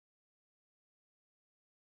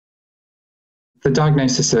The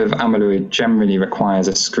diagnosis of amyloid generally requires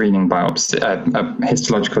a screening biopsy, a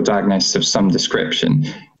histological diagnosis of some description,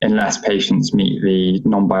 unless patients meet the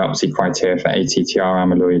non-biopsy criteria for ATTR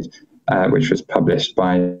amyloid, which was published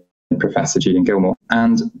by Professor Julian Gilmore.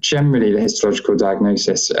 And generally, the histological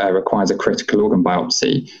diagnosis requires a critical organ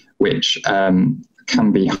biopsy, which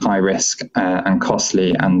can be high risk and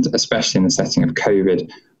costly, and especially in the setting of COVID,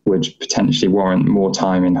 would potentially warrant more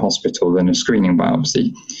time in hospital than a screening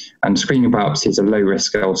biopsy. And screening biopsies are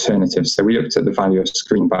low-risk alternatives. So we looked at the value of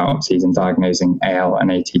screening biopsies in diagnosing AL and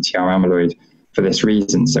ATTR amyloid for this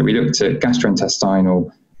reason. So we looked at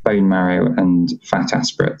gastrointestinal, bone marrow, and fat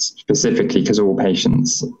aspirates, specifically because all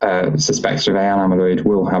patients suspected of AL amyloid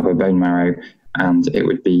will have a bone marrow, and it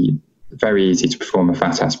would be very easy to perform a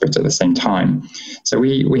fat aspirate at the same time. So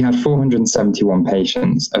we had 471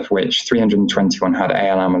 patients, of which 321 had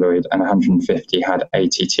AL amyloid and 150 had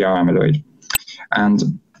ATTR amyloid.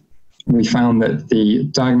 And we found that the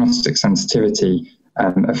diagnostic sensitivity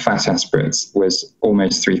of fat aspirates was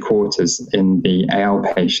almost 3/4 in the AL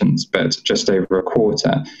patients, but just over a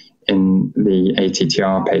quarter in the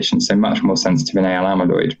ATTR patients, so much more sensitive in AL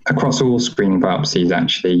amyloid. Across all screening biopsies,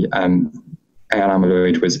 actually, AL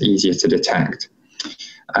amyloid was easier to detect.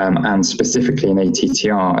 And specifically in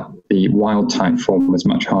ATTR, the wild type form was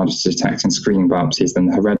much harder to detect in screening biopsies than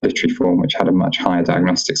the hereditary form, which had a much higher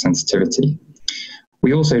diagnostic sensitivity.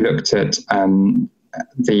 We also looked at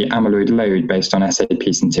the amyloid load based on SAP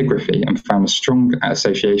scintigraphy and found a strong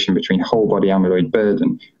association between whole body amyloid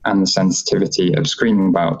burden and the sensitivity of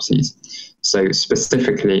screening biopsies. So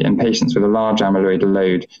specifically in patients with a large amyloid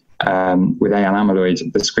load with AL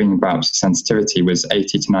amyloid, the screening biopsy sensitivity was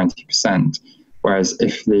 80 to 90%, whereas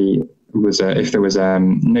if there was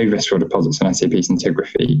no visceral deposits on SAP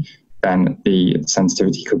scintigraphy, then the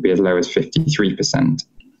sensitivity could be as low as 53%.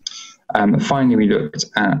 Finally, we looked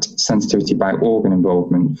at sensitivity by organ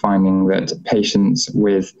involvement, finding that patients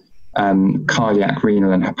with cardiac,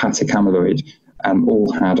 renal, and hepatic amyloid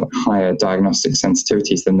all had higher diagnostic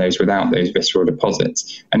sensitivities than those without those visceral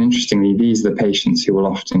deposits. And interestingly, these are the patients who will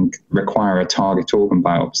often require a target organ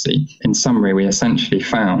biopsy. In summary, we essentially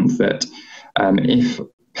found that if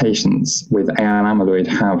patients with AL amyloid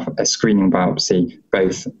have a screening biopsy,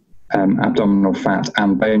 both abdominal fat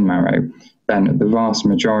and bone marrow, then the vast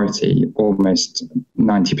majority, almost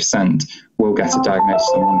 90%, will get a diagnosis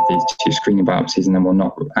on one of these two screening biopsies and then will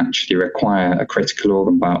not actually require a critical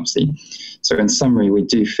organ biopsy. So in summary, we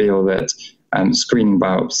do feel that screening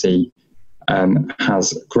biopsy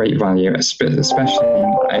has great value, especially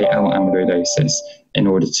in AL amyloidosis, in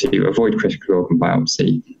order to avoid critical organ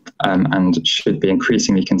biopsy, and should be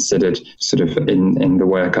increasingly considered sort of in the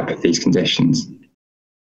workup of these conditions.